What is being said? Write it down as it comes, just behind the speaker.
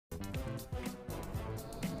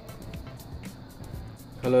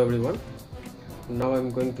Hello everyone. Now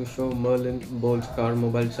I'm going to show Merlin Bolt car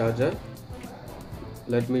mobile charger.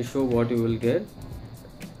 Let me show what you will get.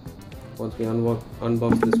 Once we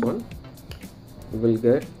unbox this one, you will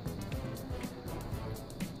get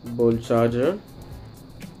Bolt charger.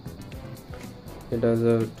 It has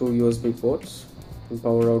two USB ports. The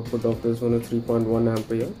power output of this one is 3.1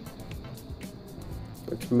 ampere.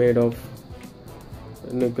 It's made of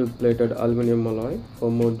nickel plated aluminum alloy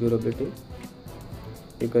for more durability.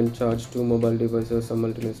 You can charge two mobile devices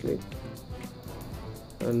simultaneously,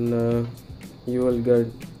 and you will get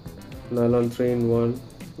nylon 3-in-1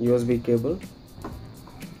 USB cable.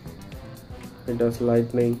 It has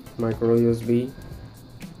lightning, micro USB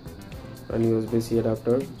and USB-C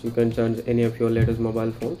adapter. You can charge any of your latest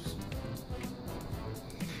mobile phones.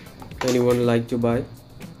 Anyone like to buy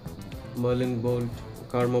Merlin Bolt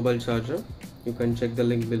car mobile charger? You can check the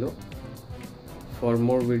link below. For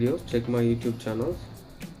more videos, check my YouTube channels.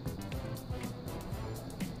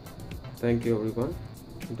 Thank you everyone.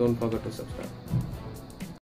 Don't forget to subscribe.